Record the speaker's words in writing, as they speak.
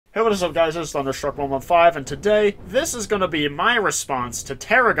Hey, what is up guys, it's Thunderstruck115, and today, this is gonna be my response to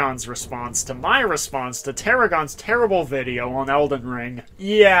Tarragon's response to my response to Tarragon's terrible video on Elden Ring.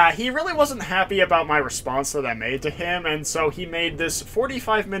 Yeah, he really wasn't happy about my response that I made to him, and so he made this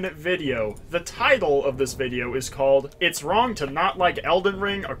 45-minute video. The title of this video is called, It's Wrong to Not Like Elden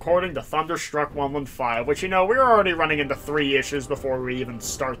Ring According to Thunderstruck115, which, you know, we're already running into 3 issues before we even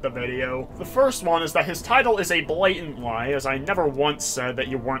start the video. The first one is that his title is a blatant lie, as I never once said that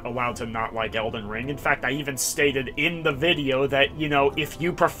you weren't allowed to not like Elden Ring. In fact, I even stated in the video that, you know, if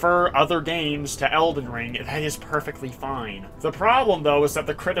you prefer other games to Elden Ring, that is perfectly fine. The problem, though, is that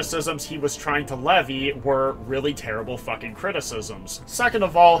the criticisms he was trying to levy were really terrible fucking criticisms. Second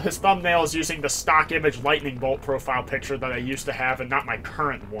of all, his thumbnail is using the stock image lightning bolt profile picture that I used to have and not my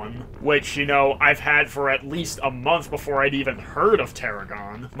current one, which, you know, I've had for at least a month before I'd even heard of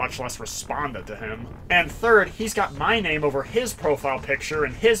Tarragon, much less responded to him. And third, he's got my name over his profile picture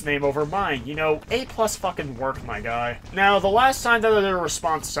and his name over mine. You know, A+ fucking work, my guy. Now, the last time that I did a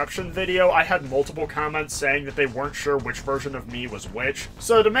responseception video, I had multiple comments saying that they weren't sure which version of me was which.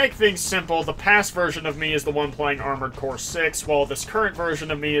 So to make things simple, the past version of me is the one playing Armored Core 6, while this current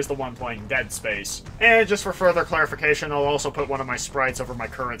version of me is the one playing Dead Space. And just for further clarification, I'll also put one of my sprites over my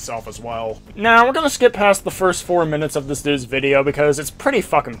current self as well. Now, we're gonna skip past the first 4 minutes of this dude's video because it's pretty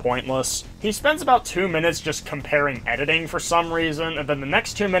fucking pointless. He spends about 2 minutes just comparing editing for some reason, and then the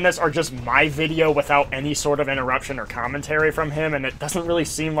next 2 minutes are just my video without any sort of interruption or commentary from him, and it doesn't really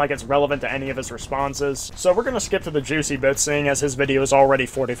seem like it's relevant to any of his responses. So we're gonna skip to the juicy bits, seeing as his video is already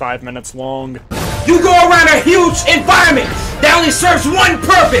 45 minutes long. You go around a huge environment that only serves one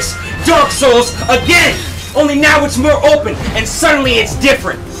purpose! Dark Souls, again! Only now it's more open, and suddenly it's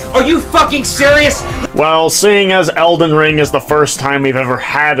different. Are you fucking serious? Well, seeing as Elden Ring is the first time we've ever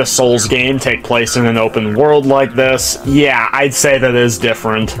had a Souls game take place in an open world like this, yeah, I'd say that is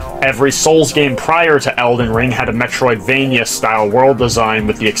different. Every Souls game prior to Elden Ring had a Metroidvania-style world design,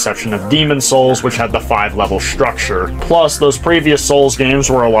 with the exception of Demon Souls, which had the 5-level structure. Plus, those previous Souls games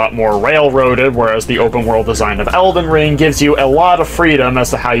were a lot more railroaded, whereas the open world design of Elden Ring gives you a lot of freedom as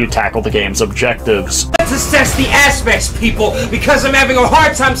to how you tackle the game's objectives. Let's assess the aspects, people, because I'm having a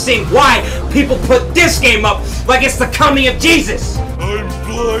hard time seeing why people put this game up like it's the coming of Jesus. I'm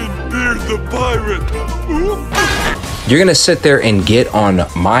Blind Beard the Pirate. You're gonna sit there and get on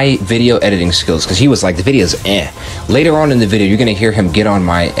my video editing skills, because he was like, the video's eh. Later on in the video, you're gonna hear him get on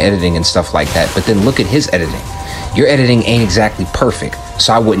my editing and stuff like that, but then look at his editing. Your editing ain't exactly perfect,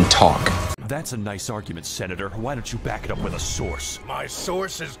 so I wouldn't talk. That's a nice argument, Senator. Why don't you back it up with a source? My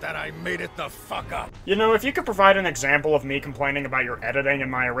source is that I made it the fuck up. You know, if you could provide an example of me complaining about your editing in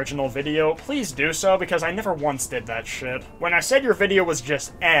my original video, please do so, because I never once did that shit. When I said your video was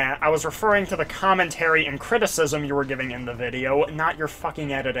just eh, I was referring to the commentary and criticism you were giving in the video, not your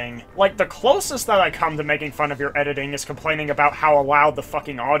fucking editing. Like, the closest that I come to making fun of your editing is complaining about how loud the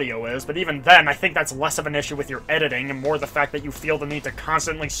fucking audio is, but even then, I think that's less of an issue with your editing and more the fact that you feel the need to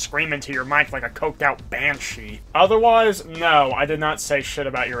constantly scream into your mic like a coked out banshee. Otherwise, no, I did not say shit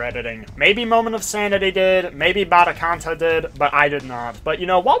about your editing. Maybe Moment of Sanity did, maybe Batakanta did, but I did not. But you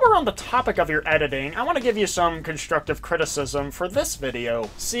know, while we're on the topic of your editing, I want to give you some constructive criticism for this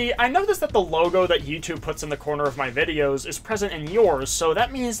video. See, I noticed that the logo that YouTube puts in the corner of my videos is present in yours, so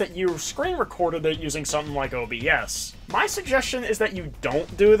that means that you screen recorded it using something like OBS. My suggestion is that you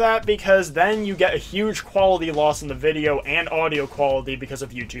don't do that, because then you get a huge quality loss in the video and audio quality because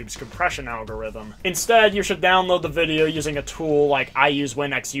of YouTube's compression algorithm. Instead, you should download the video using a tool like I use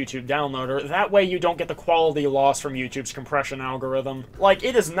WinX YouTube Downloader. That way you don't get the quality loss from YouTube's compression algorithm. Like,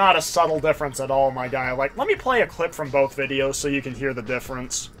 it is not a subtle difference at all, my guy. Like, let me play a clip from both videos so you can hear the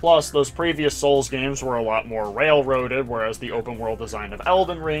difference. Plus, those previous Souls games were a lot more railroaded, whereas the open world design of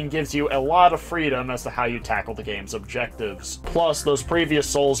Elden Ring gives you a lot of freedom as to how you tackle the game's objectives. Plus, those previous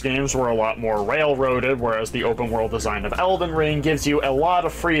Souls games were a lot more railroaded, whereas the open world design of Elden Ring gives you a lot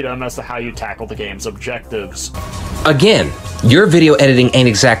of freedom as to how you tackle the game's objectives. Again, your video editing ain't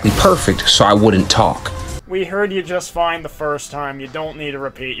exactly perfect, so I wouldn't talk. We heard you just fine the first time. You don't need to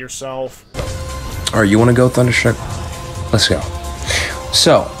repeat yourself. Alright, you wanna go, Thunderstruck? Let's go.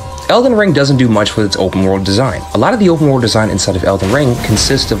 So, Elden Ring doesn't do much with its open world design. A lot of the open world design inside of Elden Ring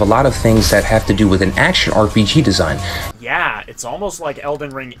consists of a lot of things that have to do with an action RPG design. yeah, it's almost like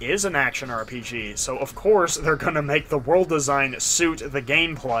Elden Ring is an action RPG, so of course they're gonna make the world design suit the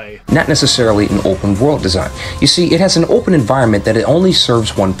gameplay. Not necessarily an open world design. You see, it has an open environment that it only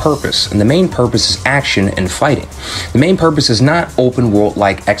serves one purpose, and the main purpose is action and fighting. The main purpose is not open world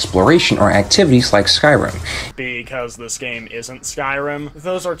like exploration or activities like Skyrim. Because this game isn't Skyrim.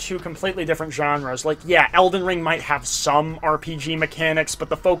 Those are two completely different genres. Like, yeah, Elden Ring might have some RPG mechanics, but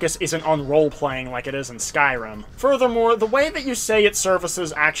the focus isn't on role-playing like it is in Skyrim. Furthermore, the way that you say it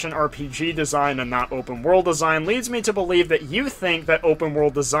services action RPG design and not open world design leads me to believe that you think that open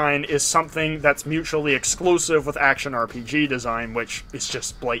world design is something that's mutually exclusive with action RPG design, which is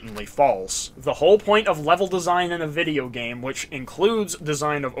just blatantly false. The whole point of level design in a video game, which includes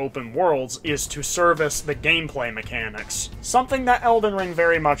design of open worlds, is to service the gameplay mechanics. Something that Elden Ring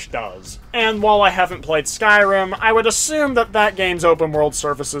very much does. And while I haven't played Skyrim, I would assume that that game's open world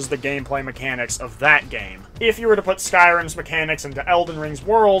services the gameplay mechanics of that game. If you were to put Skyrim's mechanics into Elden Ring's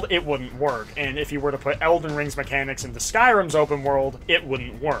world, it wouldn't work, and if you were to put Elden Ring's mechanics into Skyrim's open world, it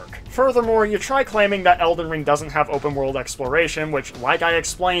wouldn't work. Furthermore, you try claiming that Elden Ring doesn't have open world exploration, which, like I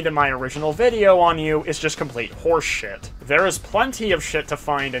explained in my original video on you, is just complete horseshit. There is plenty of shit to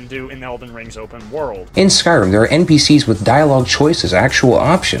find and do in Elden Ring's open world. In Skyrim, there are NPCs with dialogue choices, actual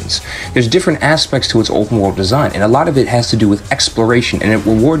options. There's different aspects to its open world design, and a lot of it has to do with exploration, and it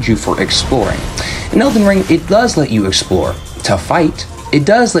rewards you for exploring. In Elden Ring, it does let you explore. To fight, it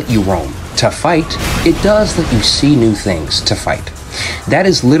does let you roam. To fight, it does let you see new things to fight. That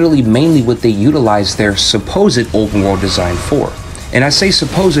is literally mainly what they utilize their supposed open world design for. And I say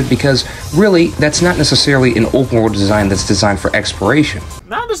supposed because, really, that's not necessarily an open world design that's designed for exploration.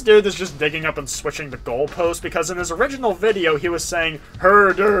 Now this dude is just digging up and switching the goalpost, because in his original video he was saying,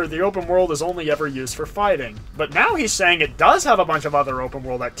 herder, the open world is only ever used for fighting. But now he's saying it does have a bunch of other open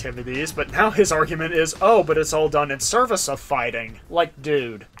world activities, but now his argument is, oh, but it's all done in service of fighting. Like,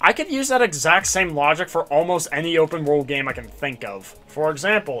 dude, I could use that exact same logic for almost any open world game I can think of. For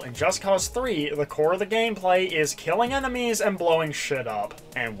example, in Just Cause 3, the core of the gameplay is killing enemies and blowing shit up.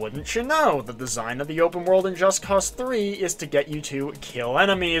 And wouldn't you know, the design of the open world in Just Cause 3 is to get you to kill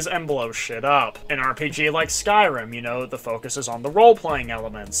enemies and blow shit up. An RPG like Skyrim, you know, the focus is on the role-playing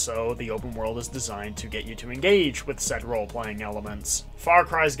elements, so the open world is designed to get you to engage with said role-playing elements. Far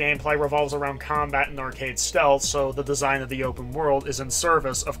Cry's gameplay revolves around combat and arcade stealth, so the design of the open world is in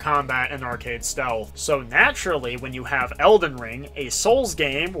service of combat and arcade stealth. So naturally, when you have Elden Ring, a Souls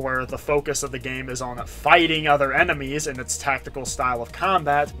game where the focus of the game is on fighting other enemies in its tactical style of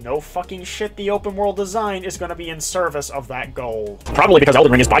combat, no fucking shit, the open world design is going to be in service of that goal. Probably because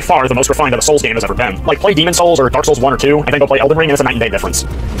Elden Ring is by far the most refined that a Souls game has ever been. Like, play Demon Souls or Dark Souls 1 or 2, and then go play Elden Ring, and it's a night and day difference.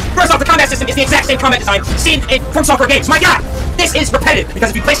 First off, the combat system is the exact same combat design seen in From Software games. My god! This is repetitive, because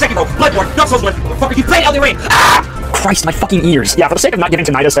if you play Sekiro, Bloodborne, Dark Souls 1, motherfucker, you played Elden Ring! Ah! Christ, my fucking ears. Yeah, for the sake of not giving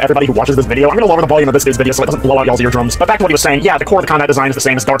tinnitus to everybody who watches this video, I'm gonna lower the volume of this dude's video so it doesn't blow out y'all's eardrums. But back to what he was saying, yeah, the core of the combat design is the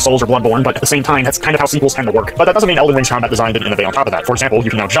same as Dark Souls or Bloodborne, but at the same time, that's kind of how sequels tend to work. But that doesn't mean Elden Ring's combat design didn't innovate on top of that. For example, you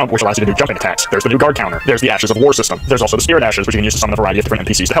can now jump, which allows you to do jumping attacks. There's the new guard counter. There's the Ashes of War system. There's also the Spirit Ashes, which you can use to summon a variety of different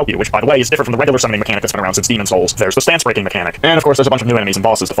NPCs to help you, which, by the way, is different from the regular summoning mechanic that's been around since Demon Souls. There's the stance breaking mechanic. And of course, there's a bunch of new enemies and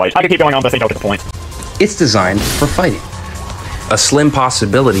bosses to fight. I could keep going on, but I think I'll get the point. It's designed for fighting. A slim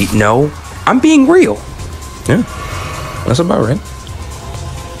possibility, no, I'm being real. Yeah, that's about right.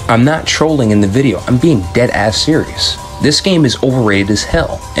 I'm not trolling in the video, I'm being dead-ass serious. This game is overrated as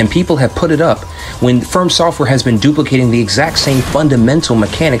hell, and people have put it up when From Software has been duplicating the exact same fundamental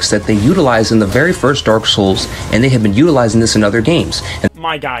mechanics that they utilized in the very first Dark Souls, and they have been utilizing this in other games.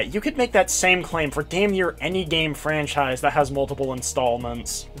 My guy, you could make that same claim for damn near any game franchise that has multiple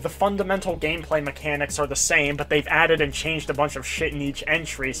installments. The fundamental gameplay mechanics are the same, but they've added and changed a bunch of shit in each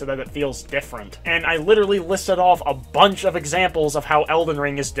entry so that it feels different. And I literally listed off a bunch of examples of how Elden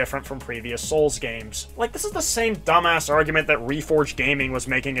Ring is different from previous Souls games. Like, this is the same dumbass argument that Reforged Gaming was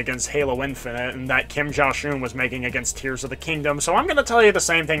making against Halo Infinite and that Kim Josh-un was making against Tears of the Kingdom, so I'm gonna tell you the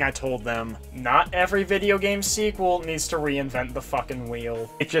same thing I told them. Not every video game sequel needs to reinvent the fucking wheel.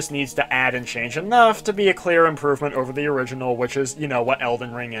 It just needs to add and change enough to be a clear improvement over the original, which is, you know, what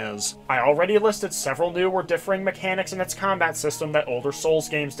Elden Ring is. I already listed several new or differing mechanics in its combat system that older Souls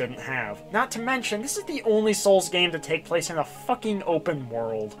games didn't have. Not to mention, this is the only Souls game to take place in a fucking open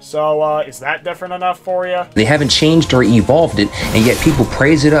world. So, is that different enough for you? They haven't changed or evolved it, and yet people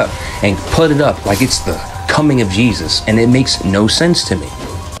praise it up and put it up like it's the coming of Jesus, and it makes no sense to me.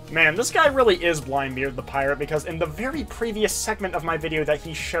 Man, this guy really is Blindbeard the Pirate, because in the very previous segment of my video that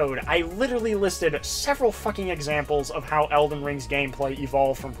he showed, I literally listed several fucking examples of how Elden Ring's gameplay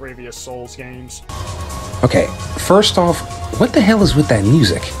evolved from previous Souls games. Okay, first off, what the hell is with that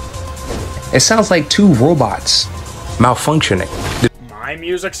music? It sounds like two robots. malfunctioning. My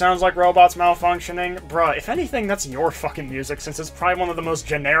music sounds like robots malfunctioning? Bruh, if anything, that's your fucking music, since it's probably one of the most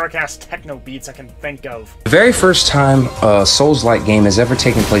generic-ass techno beats I can think of. The very first time a Souls-like game has ever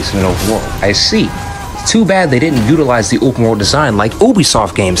taken place in an open world. I see. Too bad they didn't utilize the open world design like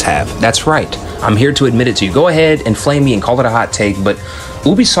Ubisoft games have. That's right. I'm here to admit it to you. Go ahead and flame me and call it a hot take, but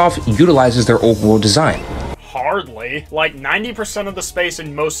Ubisoft utilizes their open world design. Hardly. Like, 90% of the space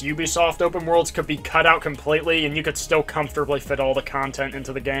in most Ubisoft open worlds could be cut out completely, and you could still comfortably fit all the content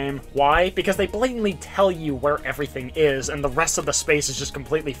into the game. Why? Because they blatantly tell you where everything is, and the rest of the space is just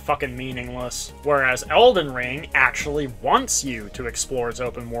completely fucking meaningless. Whereas Elden Ring actually wants you to explore its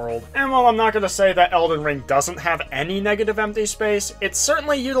open world. And while I'm not gonna say that Elden Ring doesn't have any negative empty space, it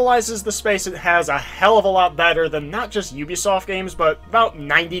certainly utilizes the space it has a hell of a lot better than not just Ubisoft games, but about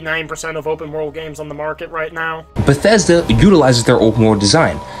 99% of open world games on the market right now. Bethesda utilizes their open world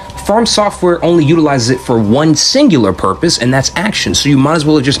design. From Software only utilizes it for one singular purpose, and that's action, so you might as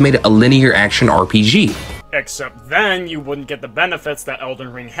well have just made it a linear action RPG. Except then you wouldn't get the benefits that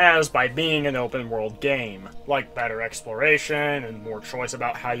Elden Ring has by being an open world game, like better exploration and more choice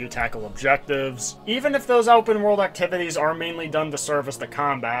about how you tackle objectives. Even if those open world activities are mainly done to service the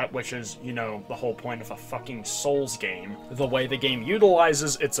combat, which is, you know, the whole point of a fucking Souls game, the way the game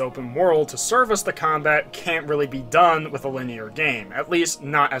utilizes its open world to service the combat can't really be done with a linear game, at least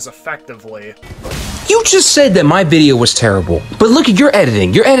not as effectively. You just said that my video was terrible, but look at your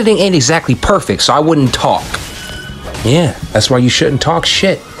editing. Your editing ain't exactly perfect, so I wouldn't talk. Yeah, that's why you shouldn't talk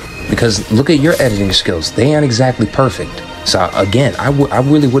shit, because look at your editing skills. They aren't exactly perfect. So again, I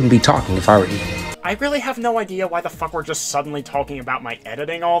really wouldn't be talking if I were you. I really have no idea why the fuck we're just suddenly talking about my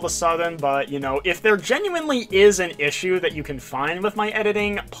editing all of a sudden, but, you know, if there genuinely is an issue that you can find with my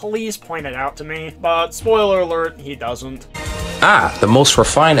editing, please point it out to me. But, spoiler alert, he doesn't. Ah, the most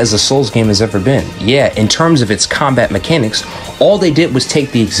refined as a Souls game has ever been. Yeah, in terms of its combat mechanics, all they did was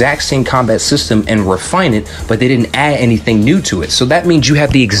take the exact same combat system and refine it, but they didn't add anything new to it. So that means you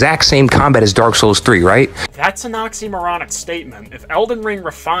have the exact same combat as Dark Souls 3, right? That's an oxymoronic statement. If Elden Ring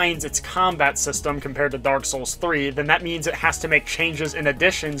refines its combat system compared to Dark Souls 3, then that means it has to make changes and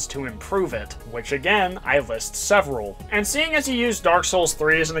additions to improve it, which again, I list several. And seeing as you used Dark Souls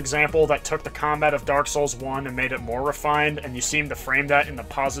 3 as an example that took the combat of Dark Souls 1 and made it more refined, and you seem to frame that in the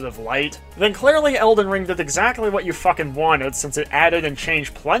positive light, then clearly Elden Ring did exactly what you fucking wanted, since it added and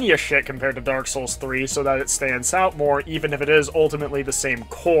changed plenty of shit compared to Dark Souls 3 so that it stands out more, even if it is ultimately the same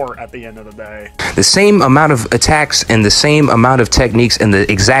core at the end of the day. The same amount of attacks and the same amount of techniques and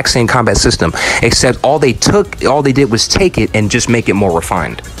the exact same combat system, except all they did was take it and just make it more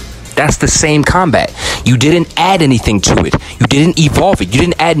refined. That's the same combat. You didn't add anything to it. You didn't evolve it. You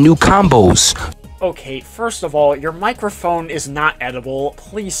didn't add new combos. Okay, first of all, your microphone is not edible.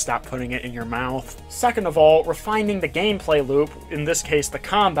 Please stop putting it in your mouth. Second of all, refining the gameplay loop, in this case the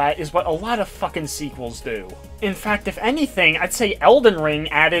combat, is what a lot of fucking sequels do. In fact, if anything, I'd say Elden Ring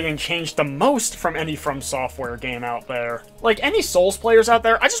added and changed the most from any From Software game out there. Like, any Souls players out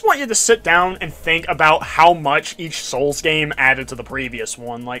there, I just want you to sit down and think about how much each Souls game added to the previous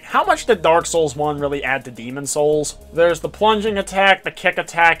one. Like, how much did Dark Souls 1 really add to Demon Souls? There's the plunging attack, the kick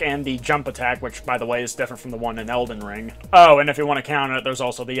attack, and the jump attack, which, by the way, is different from the one in Elden Ring. Oh, and if you want to count it, there's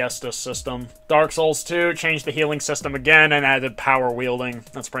also the Estus system. Dark Souls 2 changed the healing system again and added power wielding.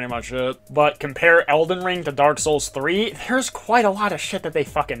 That's pretty much it. But compare Elden Ring to Dark Souls 3, there's quite a lot of shit that they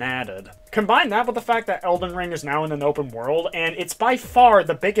fucking added. Combine that with the fact that Elden Ring is now in an open world, and it's by far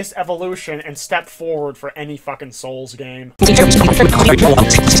the biggest evolution and step forward for any fucking Souls game.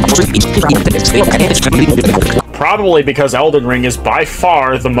 Probably because Elden Ring is by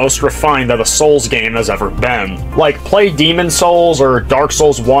far the most refined that a Souls game has ever been. Like, play Demon Souls or Dark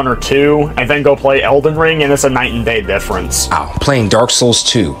Souls 1 or 2, and then go play Elden Ring, and it's a night and day difference. Wow, playing Dark Souls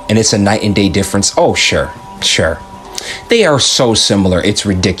 2, and it's a night and day difference? Oh, sure. They are so similar, it's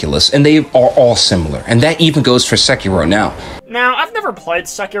ridiculous, and they are all similar, and that even goes for Sekiro now. Now, I've never played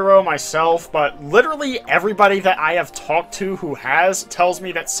Sekiro myself, but literally everybody that I have talked to who has tells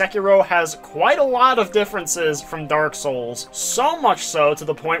me that Sekiro has quite a lot of differences from Dark Souls. So much so to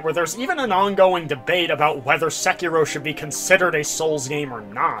the point where there's even an ongoing debate about whether Sekiro should be considered a Souls game or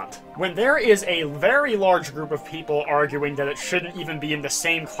not. When there is a very large group of people arguing that it shouldn't even be in the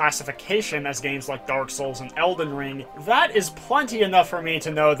same classification as games like Dark Souls and Elden Ring, that is plenty enough for me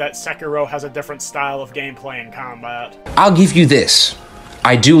to know that Sekiro has a different style of gameplay and combat. I'll give you this.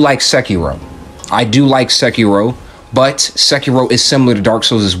 I do like Sekiro. But Sekiro is similar to Dark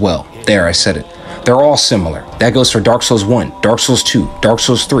Souls as well. There, I said it. They're all similar. That goes for Dark Souls 1, Dark Souls 2, Dark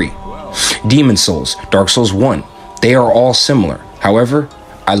Souls 3, Demon Souls, Dark Souls 1. They are all similar. However,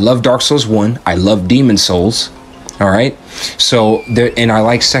 I love Dark Souls 1, I love Demon Souls, All right. So there, and I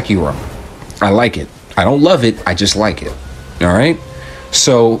like Sekiro. I like it. I don't love it. I just like it. All right.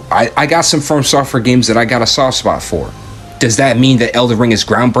 So I got some From Software games that I got a soft spot for. Does that mean that Elden Ring is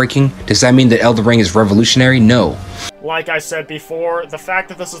groundbreaking? Does that mean that Elden Ring is revolutionary? No. Like I said before, the fact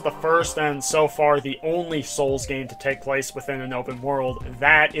that this is the first and so far the only Souls game to take place within an open world,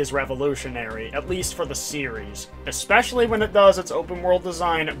 that is revolutionary, at least for the series. Especially when it does its open world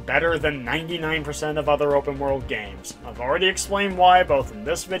design better than 99% of other open world games. I've already explained why, both in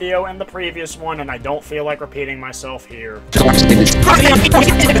this video and the previous one, and I don't feel like repeating myself here.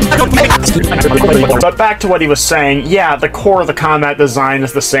 But back to what he was saying, yeah, the core of the combat design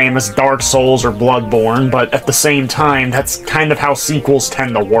is the same as Dark Souls or Bloodborne, but at the same time, that's kind of how sequels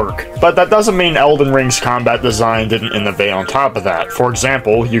tend to work. But that doesn't mean Elden Ring's combat design didn't innovate on top of that. For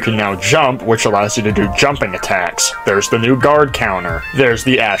example, you can now jump, which allows you to do jumping attacks. There's the new guard counter. There's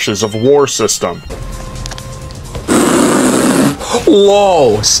the Ashes of War system.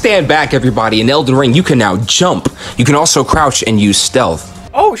 Whoa! Stand back, everybody. In Elden Ring, you can now jump. You can also crouch and use stealth.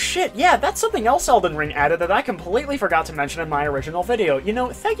 Oh shit, yeah, that's something else Elden Ring added that I completely forgot to mention in my original video. You know,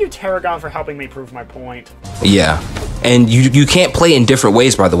 thank you, Tarragon, for helping me prove my point. Yeah. And you can't play in different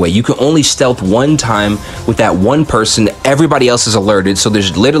ways, by the way. You can only stealth one time with that one person. Everybody else is alerted, so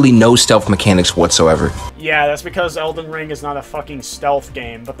there's literally no stealth mechanics whatsoever. Yeah, that's because Elden Ring is not a fucking stealth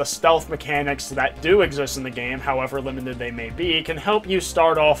game, but the stealth mechanics that do exist in the game, however limited they may be, can help you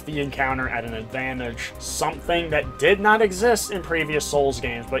start off the encounter at an advantage. Something that did not exist in previous Souls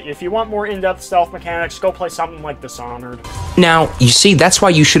games, but if you want more in-depth stealth mechanics, go play something like Dishonored. Now, you see, that's why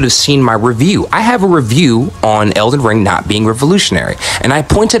you should have seen my review. I have a review on Elden Ring not being revolutionary, and I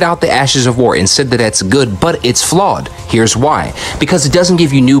pointed out the Ashes of War and said that it's good, but it's flawed. Here's why. Because it doesn't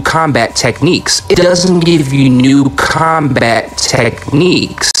give you new combat techniques. It doesn't give you new combat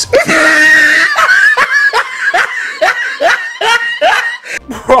techniques.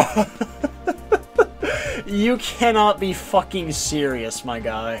 You cannot be fucking serious, my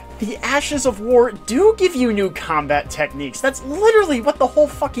guy. The Ashes of War do give you new combat techniques. That's literally what the whole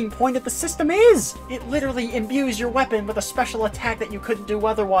fucking point of the system is. It literally imbues your weapon with a special attack that you couldn't do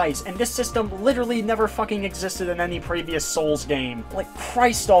otherwise, and this system literally never fucking existed in any previous Souls game. Like,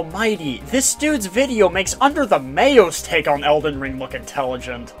 Christ almighty, this dude's video makes Under the Mayo's take on Elden Ring look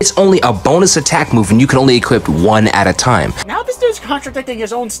intelligent. It's only a bonus attack move, and you can only equip one at a time. Now this dude's contradicting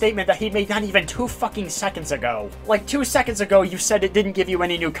his own statement that he made not even 2 fucking seconds ago. Like, 2 seconds ago, you said it didn't give you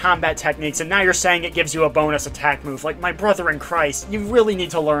any new combat techniques, and now you're saying it gives you a bonus attack move. Like, my brother in Christ, you really need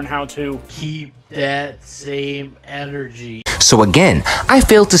to learn how to keep that same energy. So again, I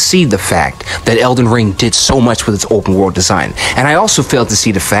failed to see the fact that Elden Ring did so much with its open world design, and I also failed to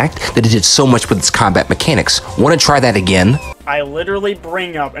see the fact that it did so much with its combat mechanics. Want to try that again? I literally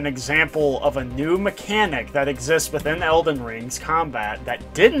bring up an example of a new mechanic that exists within Elden Ring's combat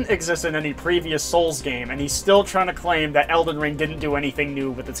that didn't exist in any previous Souls game, and he's still trying to claim that Elden Ring didn't do anything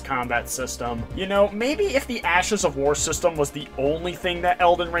new with its combat system. You know, maybe if the Ashes of War system was the only thing that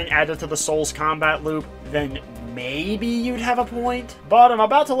Elden Ring added to the Souls combat loop, then maybe you'd have a point. But I'm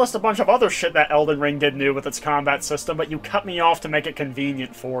about to list a bunch of other shit that Elden Ring did new with its combat system, but you cut me off to make it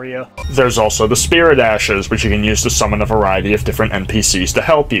convenient for you. There's also the Spirit Ashes, which you can use to summon a variety of different NPCs to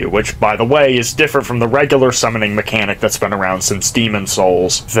help you, which, by the way, is different from the regular summoning mechanic that's been around since Demon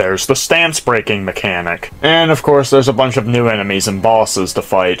Souls. There's the stance-breaking mechanic. And, of course, there's a bunch of new enemies and bosses to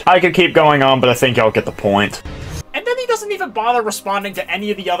fight. I could keep going on, but I think y'all get the point. And then he doesn't even bother responding to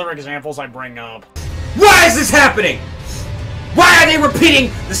any of the other examples I bring up. Why is this happening? Why are they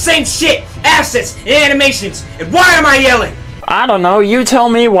repeating the same shit, assets, and animations? And why am I yelling? I don't know, you tell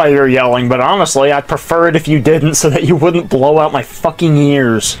me why you're yelling, but honestly, I'd prefer it if you didn't so that you wouldn't blow out my fucking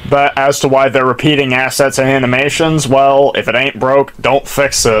ears. But as to why they're repeating assets and animations, well, if it ain't broke, don't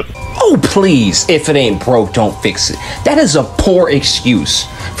fix it. Oh, please, if it ain't broke, don't fix it. That is a poor excuse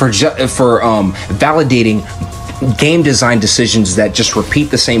for validating game design decisions that just repeat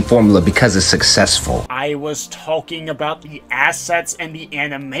the same formula because it's successful. I was talking about the assets and the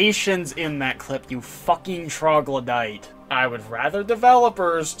animations in that clip, you fucking troglodyte. I would rather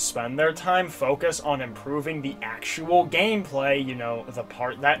developers spend their time focus on improving the actual gameplay, you know, the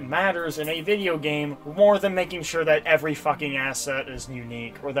part that matters in a video game, more than making sure that every fucking asset is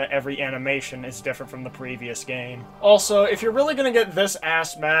unique, or that every animation is different from the previous game. Also, if you're really gonna get this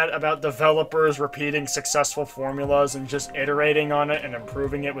ass mad about developers repeating successful formulas and just iterating on it and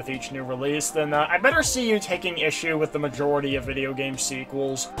improving it with each new release, then I better see you taking issue with the majority of video game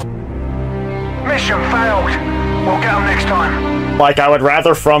sequels. Mission failed. We'll get them next time. Like, I would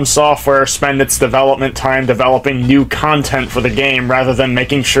rather From Software spend its development time developing new content for the game rather than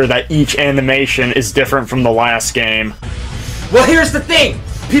making sure that each animation is different from the last game. Well, here's the thing.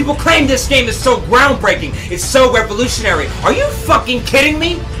 People claim this game is so groundbreaking, it's so revolutionary. Are you fucking kidding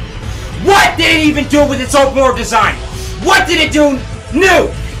me? What did it even do with its open world design? What did it do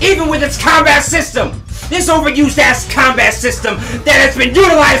new? Even with its combat system. This overused ass combat system that has been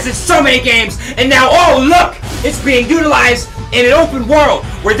utilized in so many games, and now, oh look, it's being utilized in an open world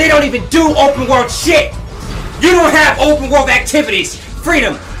where they don't even do open world shit. You don't have open world activities,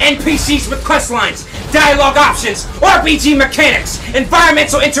 freedom, NPCs with quest lines, dialogue options, RPG mechanics,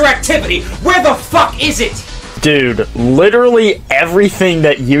 environmental interactivity. Where the fuck is it? Dude, literally everything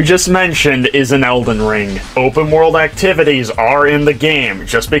that you just mentioned is in Elden Ring. Open world activities are in the game.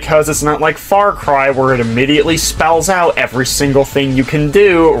 Just because it's not like Far Cry where it immediately spells out every single thing you can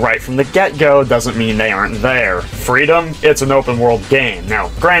do right from the get-go doesn't mean they aren't there. Freedom, it's an open world game. Now,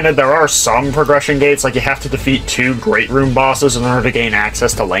 granted, there are some progression gates, like you have to defeat 2 Great Room bosses in order to gain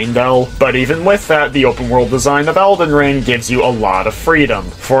access to Leyndell, but even with that, the open world design of Elden Ring gives you a lot of freedom.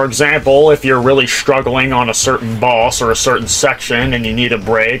 For example, if you're really struggling on a certain boss or a certain section and you need a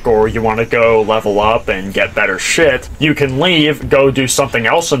break or you want to go level up and get better shit, you can leave, go do something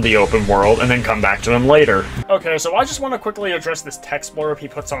else in the open world, and then come back to him later. Okay, so I just want to quickly address this text blurb he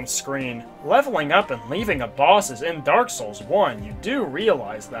puts on screen. Leveling up and leaving a boss is in Dark Souls 1, you do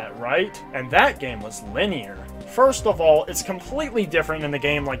realize that, right? And that game was linear. First of all, it's completely different in a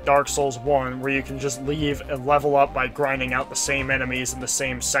game like Dark Souls 1, where you can just leave and level up by grinding out the same enemies in the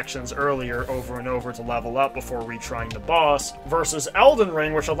same sections earlier over and over to level up before retrying the boss, versus Elden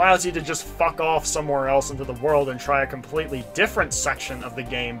Ring, which allows you to just fuck off somewhere else into the world and try a completely different section of the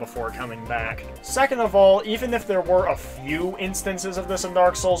game before coming back. Second of all, even if there were a few instances of this in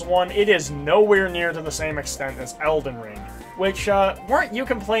Dark Souls 1, it is nowhere near to the same extent as Elden Ring. Which, weren't you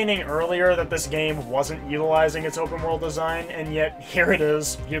complaining earlier that this game wasn't utilizing its open world design, and yet here it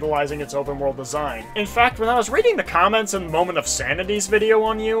is, utilizing its open world design. In fact, when I was reading the comments in Moment of Sanity's video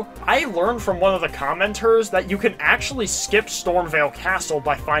on you, I learned from one of the commenters that you can actually skip Stormvale Castle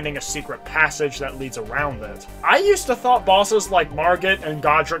by finding a secret passage that leads around it. I used to thought bosses like Margit and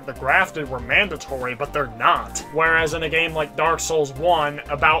Godric the Grafted were mandatory, but they're not. Whereas in a game like Dark Souls 1,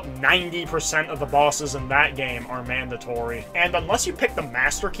 about 90% of the bosses in that game are mandatory. And unless you pick the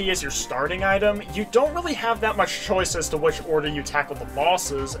Master Key as your starting item, you don't really have that much choice as to which order you tackle the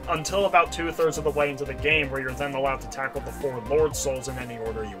bosses until about 2/3 of the way into the game, where you're then allowed to tackle the 4 Lord Souls in any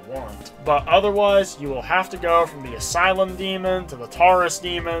order you want. But otherwise, you will have to go from the Asylum Demon, to the Taurus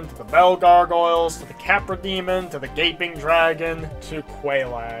Demon, to the Bell Gargoyles, to the Capra Demon, to the Gaping Dragon, to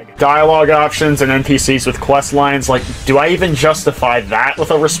Quelaag. Dialogue options and NPCs with quest lines, like, do I even justify that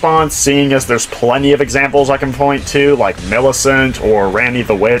with a response, seeing as there's plenty of examples I can point to, like Millicent or Randy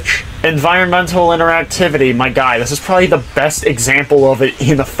the Witch? Environmental interactivity, my guy, this is probably the best example of it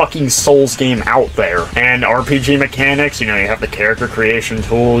in a fucking Souls game out there. And RPG mechanics, you know, you have the character creation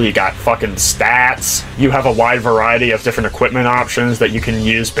tool, you got fucking stats, you have a wide variety of different equipment options that you can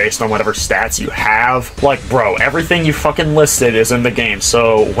use based on whatever stats you have. Like, bro, everything you fucking listed is in the game,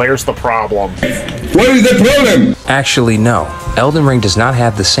 so where's the problem? What is the problem? Actually, no. Elden Ring does not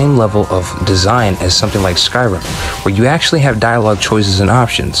have the same level of design as something like Skyrim, where you actually have dialogue choices and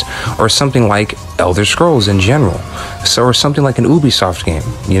options, or something like Elder Scrolls in general, or something like an Ubisoft game,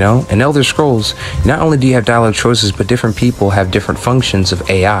 you know? In Elder Scrolls, not only do you have dialogue choices, but different people have different functions of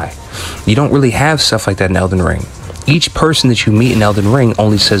AI. You don't really have stuff like that in Elden Ring. Each person that you meet in Elden Ring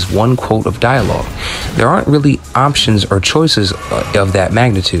only says one quote of dialogue. There aren't really options or choices of that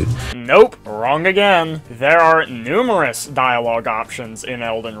magnitude. Nope, wrong again. There are numerous dialogue options in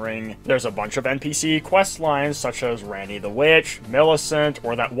Elden Ring. There's a bunch of NPC quest lines, such as Randy the Witch, Millicent,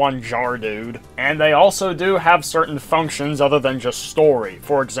 or that one jar dude. And they also do have certain functions other than just story.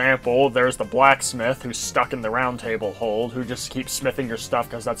 For example, there's the blacksmith who's stuck in the round table hold, who just keeps smithing your stuff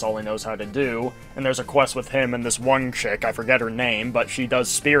because that's all he knows how to do. And there's a quest with him and this one chick, I forget her name, but she does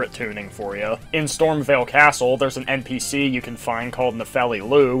spirit tuning for you. In Stormvale Castle, there's an NPC you can find called Nefeli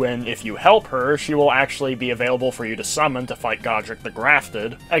Lu, and if you help her, she will actually be available for you to summon to fight Godric the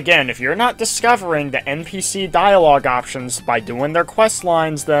Grafted. Again, if you're not discovering the NPC dialogue options by doing their quest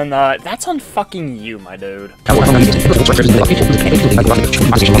lines, then that's on fucking you, my dude.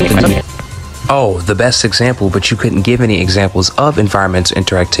 Oh, the best example, but you couldn't give any examples of environmental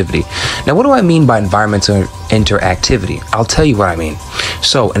interactivity. Now, what do I mean by environmental interactivity? I'll tell you what I mean.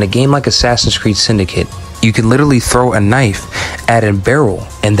 So, in a game like Assassin's Creed Syndicate, You can literally throw a knife at a barrel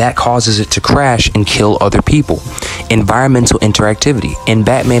and that causes it to crash and kill other people. Environmental interactivity. In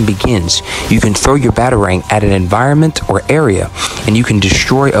Batman Begins, you can throw your batarang at an environment or area and you can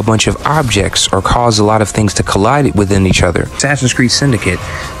destroy a bunch of objects or cause a lot of things to collide within each other. Assassin's Creed Syndicate,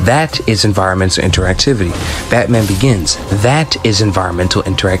 that is environmental interactivity. Batman Begins, that is environmental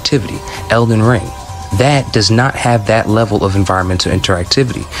interactivity. Elden Ring, that does not have that level of environmental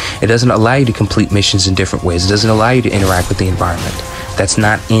interactivity. It doesn't allow you to complete missions in different ways. It doesn't allow you to interact with the environment. That's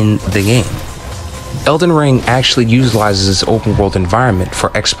not in the game. Elden Ring actually utilizes its open world environment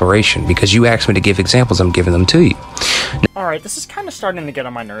for exploration. Because you asked me to give examples, I'm giving them to you. Alright, this is kind of starting to get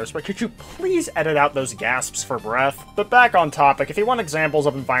on my nerves, but could you please edit out those gasps for breath? But back on topic, if you want examples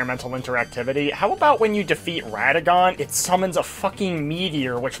of environmental interactivity, how about when you defeat Tarragon, it summons a fucking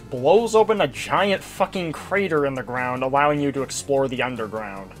meteor which blows open a giant fucking crater in the ground, allowing you to explore the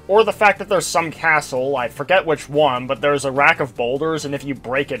underground. Or the fact that there's some castle, I forget which one, but there's a rack of boulders, and if you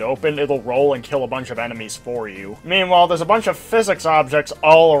break it open, it'll roll and kill a bunch of enemies for you. Meanwhile, there's a bunch of physics objects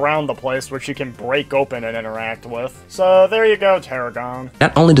all around the place which you can break open and interact with. So there you go, Tarragon.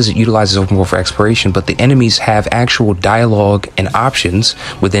 Not only does it utilize its open world for exploration, but the enemies have actual dialogue and options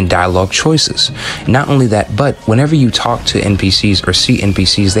within dialogue choices. Not only that, but whenever you talk to NPCs or see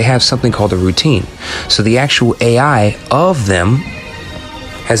NPCs, they have something called a routine. So the actual AI of them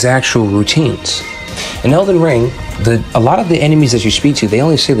has actual routines. In Elden Ring, a lot of the enemies that you speak to, they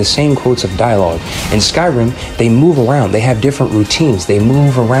only say the same quotes of dialogue. In Skyrim, they move around. They have different routines. They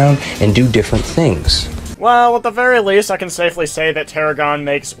move around and do different things. Well, at the very least, I can safely say that Tarragon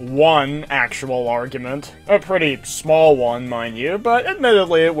makes one actual argument. A pretty small one, mind you, but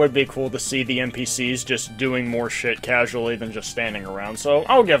admittedly it would be cool to see the NPCs just doing more shit casually than just standing around, so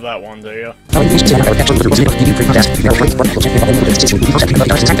I'll give that one to you.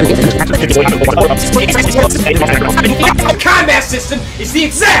 The combat system is the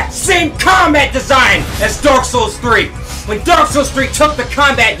exact same combat design as Dark Souls 3. When Dark Souls 3 took the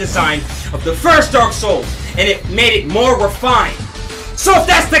combat design of the first Dark Souls and it made it more refined. So if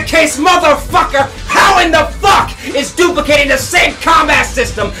that's the case, motherfucker, how in the fuck is duplicating the same combat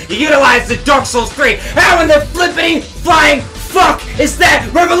system you utilized in Dark Souls 3? How in the flippity flying fuck is that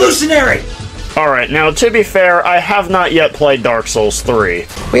revolutionary? Alright, now to be fair, I have not yet played Dark Souls 3.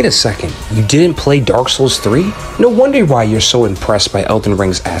 Wait a second, you didn't play Dark Souls 3? No wonder why you're so impressed by Elden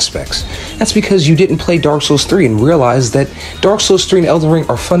Ring's aspects. That's because you didn't play Dark Souls 3 and realized that Dark Souls 3 and Elden Ring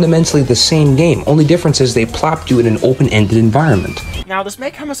are fundamentally the same game. Only difference is they plopped you in an open-ended environment. Now, this may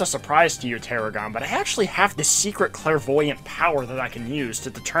come as a surprise to you, Tarragon, but I actually have this secret clairvoyant power that I can use to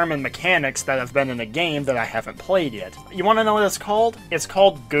determine mechanics that have been in a game that I haven't played yet. You want to know what it's called? It's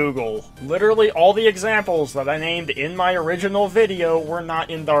called Google. Literally all the examples that I named in my original video were not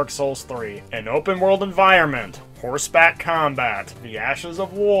in Dark Souls 3. An open world environment, horseback combat, the Ashes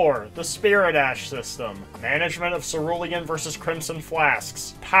of War, the Spirit Ash system, management of Cerulean versus Crimson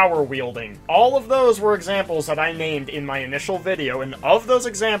Flasks, power wielding. All of those were examples that I named in my initial video, and of those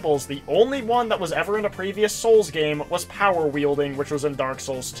examples, the only one that was ever in a previous Souls game was power wielding, which was in Dark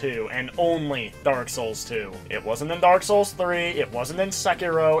Souls 2, and only Dark Souls 2. It wasn't in Dark Souls 3, it wasn't in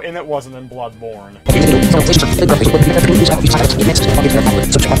Sekiro, and it wasn't in Bloodborne.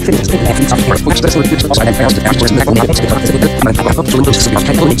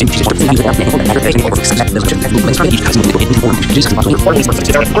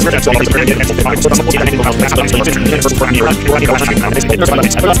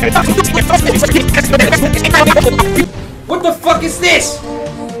 What the fuck is this?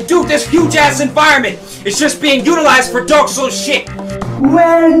 Dude, this huge ass environment is just being utilized for Dark Souls shit.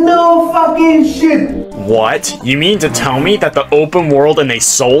 Well, no fucking shit. What? You mean to tell me that the open world in a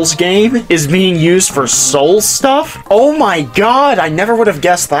Souls game is being used for Souls stuff? Oh my god, I never would have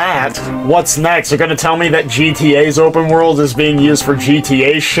guessed that. What's next? You're gonna tell me that GTA's open world is being used for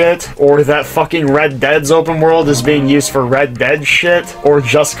GTA shit? Or that fucking Red Dead's open world is being used for Red Dead shit? Or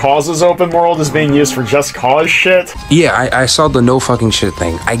Just Cause's open world is being used for Just Cause shit? Yeah, I saw the no fucking shit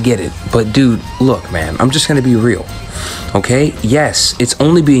thing. I get it. But dude, look, man, I'm just gonna be real. Okay? Yes, it's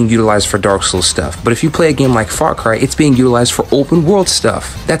only being utilized for Dark Souls stuff, but if you play a game like Far Cry, it's being utilized for open world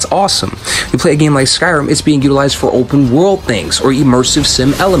stuff. That's awesome. You play a game like Skyrim, it's being utilized for open world things or immersive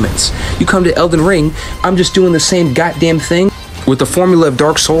sim elements. You come to Elden Ring, I'm just doing the same goddamn thing with the formula of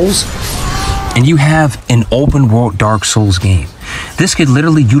Dark Souls, and you have an open world Dark Souls game. This could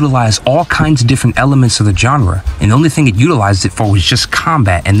literally utilize all kinds of different elements of the genre, and the only thing it utilized it for was just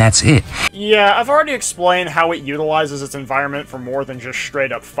combat, and that's it. Yeah, I've already explained how it utilizes its environment for more than just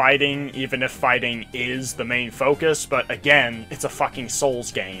straight up fighting, even if fighting is the main focus, but again, it's a fucking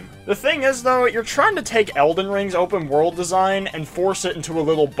Souls game. The thing is though, you're trying to take Elden Ring's open world design and force it into a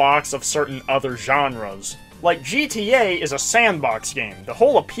little box of certain other genres. Like, GTA is a sandbox game. The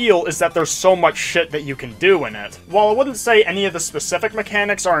whole appeal is that there's so much shit that you can do in it. While I wouldn't say any of the specific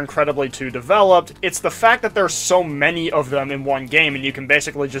mechanics are incredibly too developed, it's the fact that there's so many of them in one game and you can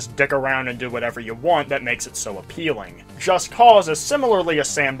basically just dick around and do whatever you want that makes it so appealing. Just Cause is similarly a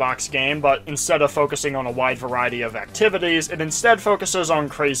sandbox game, but instead of focusing on a wide variety of activities, it instead focuses on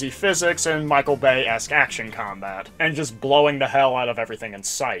crazy physics and Michael Bay-esque action combat, and just blowing the hell out of everything in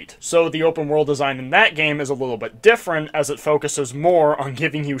sight. So the open world design in that game is a little bit different, as it focuses more on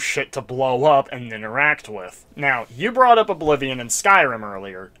giving you shit to blow up and interact with. Now, you brought up Oblivion and Skyrim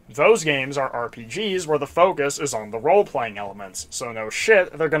earlier. Those games are RPGs where the focus is on the role-playing elements, so no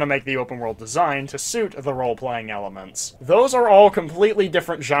shit, they're gonna make the open world design to suit the role-playing elements. Those are all completely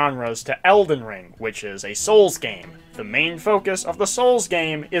different genres to Elden Ring, which is a Souls game. The main focus of the Souls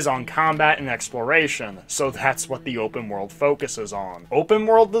game is on combat and exploration, so that's what the open world focuses on. Open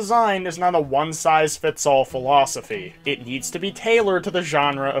world design is not a one-size-fits-all philosophy. It needs to be tailored to the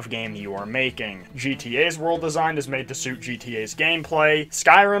genre of game you are making. GTA's world design is made to suit GTA's gameplay,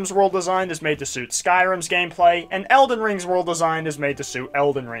 Skyrim's world design is made to suit Skyrim's gameplay, and Elden Ring's world design is made to suit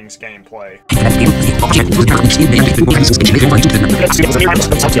Elden Ring's gameplay.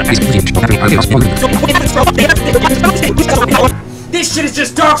 This shit is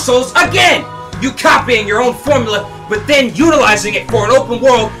just Dark Souls again! You copying your own formula, but then utilizing it for an open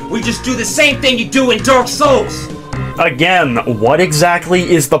world where you just do the same thing you do in Dark Souls. Again, what exactly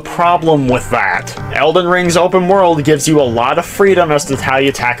is the problem with that? Elden Ring's open world gives you a lot of freedom as to how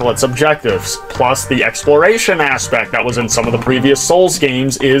you tackle its objectives, plus the exploration aspect that was in some of the previous Souls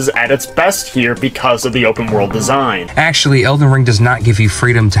games is at its best here because of the open world design. Actually, Elden Ring does not give you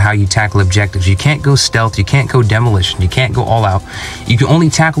freedom to how you tackle objectives. You can't go stealth, you can't go demolition, you can't go all out. You can only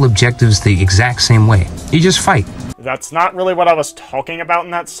tackle objectives the exact same way. You just fight. That's not really what I was talking about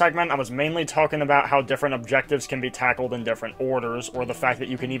in that segment. I was mainly talking about how different objectives can be tackled in different orders, or the fact that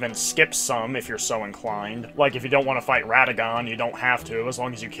you can even skip some if you're so inclined. Like, if you don't want to fight Tarragon, you don't have to, as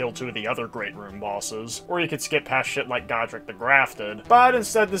long as you kill 2 of the other Great Room bosses. Or you could skip past shit like Godric the Grafted. But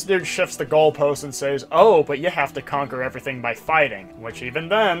instead, this dude shifts the goalpost and says, oh, but you have to conquer everything by fighting. Which even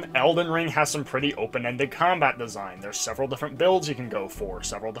then, Elden Ring has some pretty open-ended combat design. There's several different builds you can go for,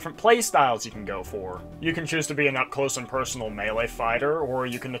 several different playstyles you can go for. You can choose to be an up-close and personal melee fighter, or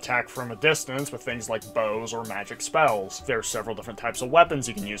you can attack from a distance with things like bows or magic spells. There are several different types of weapons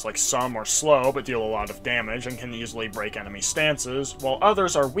you can use, like some are slow but deal a lot of damage and can easily break enemy stances, while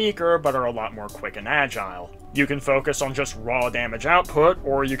others are weaker but are a lot more quick and agile. You can focus on just raw damage output,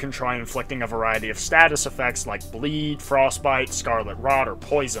 or you can try inflicting a variety of status effects like bleed, frostbite, scarlet rot, or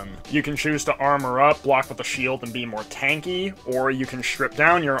poison. You can choose to armor up, block with a shield, and be more tanky, or you can strip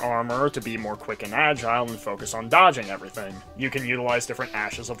down your armor to be more quick and agile and focus on dodging everything. You can utilize different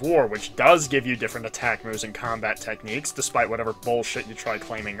Ashes of War, which does give you different attack moves and combat techniques, despite whatever bullshit you tried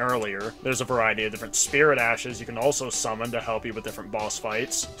claiming earlier. There's a variety of different Spirit Ashes you can also summon to help you with different boss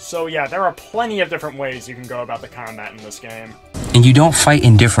fights. So yeah, there are plenty of different ways you can go about the combat in this game. And you don't fight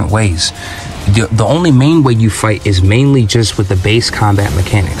in different ways. The only main way you fight is mainly just with the base combat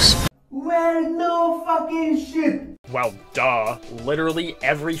mechanics. Well, no fucking shit. Well, duh. Literally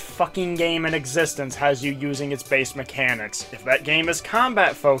every fucking game in existence has you using its base mechanics. If that game is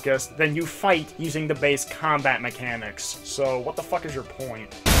combat focused, then you fight using the base combat mechanics. So what the fuck is your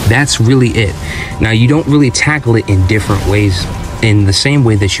point? That's really it. Now, you don't really tackle it in different ways in the same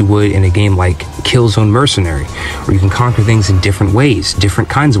way that you would in a game like Killzone Mercenary, where you can conquer things in different ways, different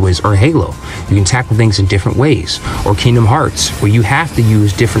kinds of ways, or Halo. You can tackle things in different ways, or Kingdom Hearts, where you have to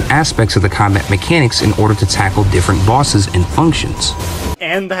use different aspects of the combat mechanics in order to tackle different bosses and functions.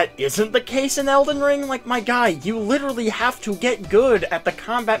 And that isn't the case in Elden Ring? Like, my guy, you literally have to get good at the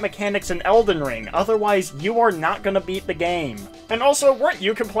combat mechanics in Elden Ring, otherwise you are not gonna beat the game. And also, weren't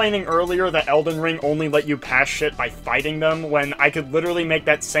you complaining earlier that Elden Ring only let you pass shit by fighting them, when I could literally make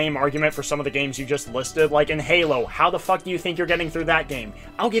that same argument for some of the games games you just listed, like in Halo, how the fuck do you think you're getting through that game?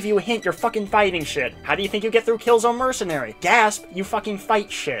 I'll give you a hint, you're fucking fighting shit. How do you think you get through Killzone Mercenary? Gasp, you fucking fight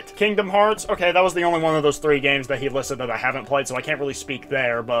shit. Kingdom Hearts? Okay, that was the only one of those 3 games that he listed that I haven't played, so I can't really speak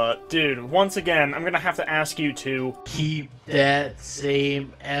there, but dude, once again, I'm gonna have to ask you to keep that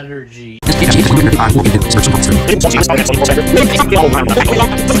same energy.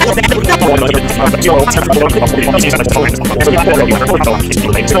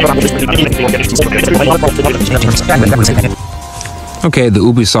 Okay, the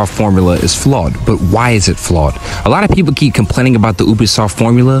Ubisoft formula is flawed, but why is it flawed? A lot of people keep complaining about the Ubisoft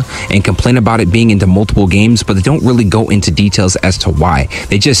formula and complain about it being into multiple games, but they don't really go into details as to why.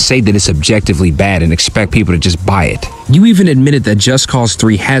 They just say that it's objectively bad and expect people to just buy it. You even admitted that Just Cause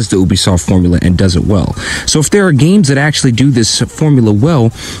 3 has the Ubisoft formula and does it well. So if there are games that actually do this formula well,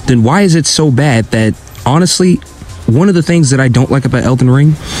 then why is it so bad that, honestly, one of the things that I don't like about Elden Ring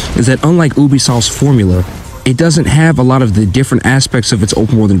is that unlike Ubisoft's formula, it doesn't have a lot of the different aspects of its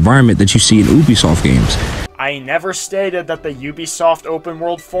open world environment that you see in Ubisoft games. I never stated that the Ubisoft open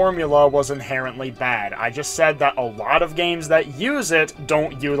world formula was inherently bad. I just said that a lot of games that use it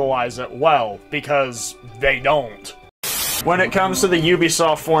don't utilize it well, because they don't. When it comes to the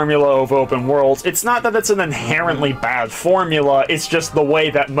Ubisoft formula of open worlds, it's not that it's an inherently bad formula, it's just the way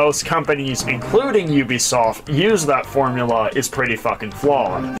that most companies, including Ubisoft, use that formula is pretty fucking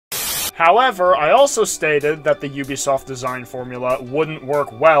flawed. However, I also stated that the Ubisoft design formula wouldn't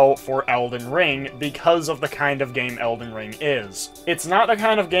work well for Elden Ring because of the kind of game Elden Ring is. It's not the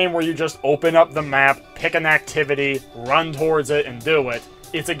kind of game where you just open up the map, pick an activity, run towards it, and do it.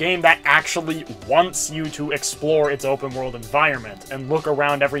 It's a game that actually wants you to explore its open world environment and look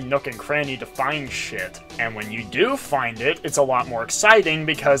around every nook and cranny to find shit. And when you do find it, it's a lot more exciting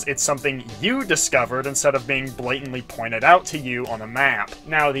because it's something you discovered instead of being blatantly pointed out to you on a map.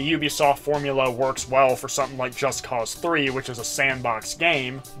 Now, the Ubisoft formula works well for something like Just Cause 3, which is a sandbox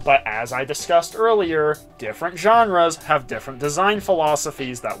game, but as I discussed earlier, different genres have different design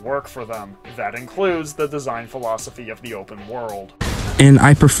philosophies that work for them. That includes the design philosophy of the open world. And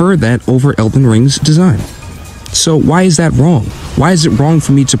I prefer that over Elden Ring's design. So why is that wrong? Why is it wrong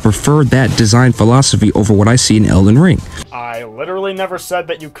for me to prefer that design philosophy over what I see in Elden Ring? I literally never said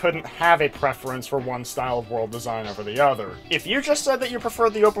that you couldn't have a preference for one style of world design over the other. If you just said that you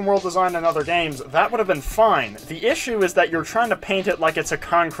preferred the open world design in other games, that would have been fine. The issue is that you're trying to paint it like it's a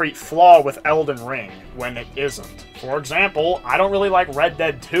concrete flaw with Elden Ring, when it isn't. For example, I don't really like Red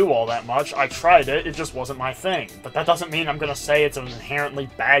Dead 2 all that much. I tried it, it just wasn't my thing. But that doesn't mean I'm gonna say it's an inherently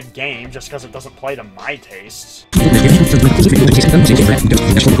bad game just because it doesn't play to my tastes.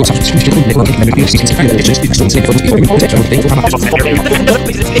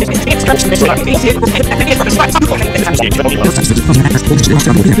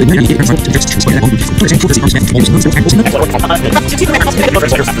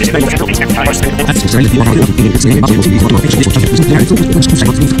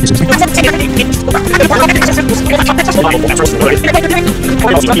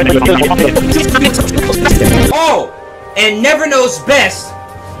 Oh, and never knows best.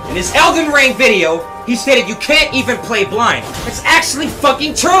 In his Elden Ring video, he stated you can't even play blind. It's actually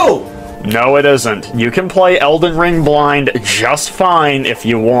fucking true! No, it isn't. You can play Elden Ring blind just fine if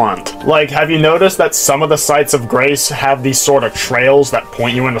you want. Like, have you noticed that some of the Sites of Grace have these sort of trails that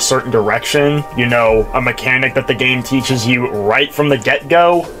point you in a certain direction? You know, a mechanic that the game teaches you right from the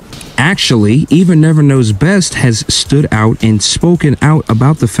get-go? Actually, Even Never Knows Best has stood out and spoken out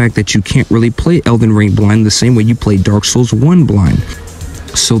about the fact that you can't really play Elden Ring blind the same way you play Dark Souls 1 blind.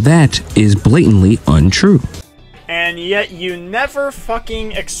 So that is blatantly untrue. And yet you never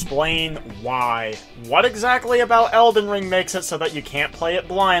fucking explain why. What exactly about Elden Ring makes it so that you can't play it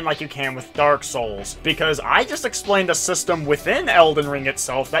blind like you can with Dark Souls? Because I just explained a system within Elden Ring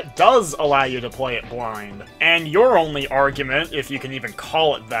itself that does allow you to play it blind. And your only argument, if you can even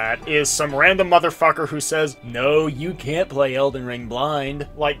call it that, is some random motherfucker who says, no, you can't play Elden Ring blind.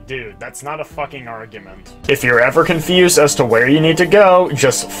 Like, dude, that's not a fucking argument. If you're ever confused as to where you need to go,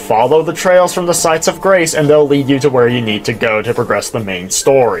 just follow the trails from the Sites of Grace and they'll lead you to where you need to go to progress the main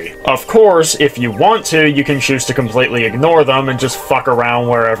story. Of course, if you want to, you can choose to completely ignore them and just fuck around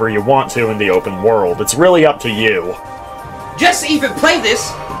wherever you want to in the open world. It's really up to you. Just to even play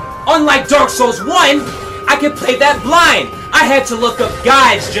this, unlike Dark Souls 1, I can play that blind. I had to look up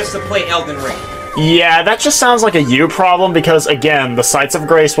guides just to play Elden Ring. Yeah, that just sounds like a you problem because, again, the Sites of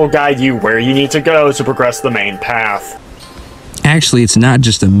Grace will guide you where you need to go to progress the main path. actually, it's not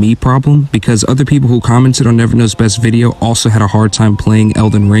just a me problem, because other people who commented on Never Knows Best video also had a hard time playing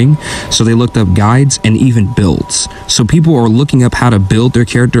Elden Ring, so they looked up guides and even builds. So people are looking up how to build their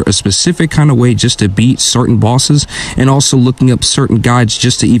character a specific kind of way just to beat certain bosses, and also looking up certain guides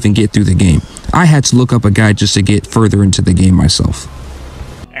just to even get through the game. I had to look up a guide just to get further into the game myself.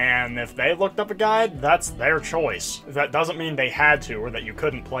 And if they looked up a guide, that's their choice. That doesn't mean they had to, or that you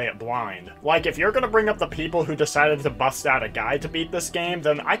couldn't play it blind. Like, if you're gonna bring up the people who decided to bust out a guide to beat this game,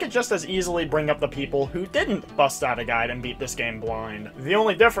 then I could just as easily bring up the people who didn't bust out a guide and beat this game blind. The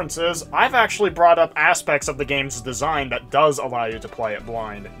only difference is, I've actually brought up aspects of the game's design that does allow you to play it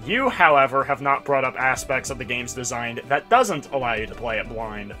blind. You, however, have not brought up aspects of the game's design that doesn't allow you to play it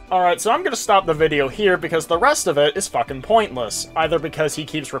blind. Alright, so I'm gonna stop the video here because the rest of it is fucking pointless. Either because he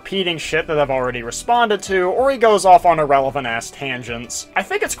keeps repeating shit that I've already responded to, or he goes off on irrelevant-ass tangents. I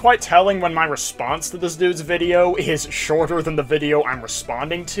think it's quite telling when my response to this dude's video is shorter than the video I'm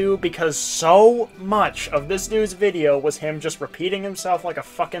responding to, because so much of this dude's video was him just repeating himself like a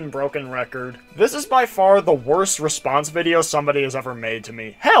fucking broken record. This is by far the worst response video somebody has ever made to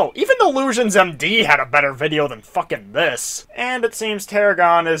me. Hell, even Delusions MD had a better video than fucking this. And it seems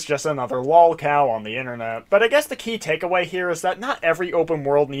Tarragon is just another lol cow on the internet. But I guess the key takeaway here is that not every open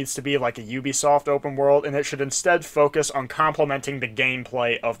world needs to be like a Ubisoft open world, and it should instead focus on complementing the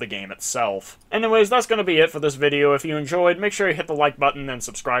gameplay of the game itself. Anyways, that's gonna be it for this video. If you enjoyed, make sure you hit the like button and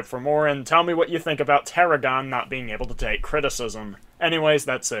subscribe for more, and tell me what you think about Tarragon not being able to take criticism. Anyways,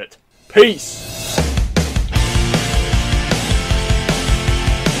 that's it. Peace!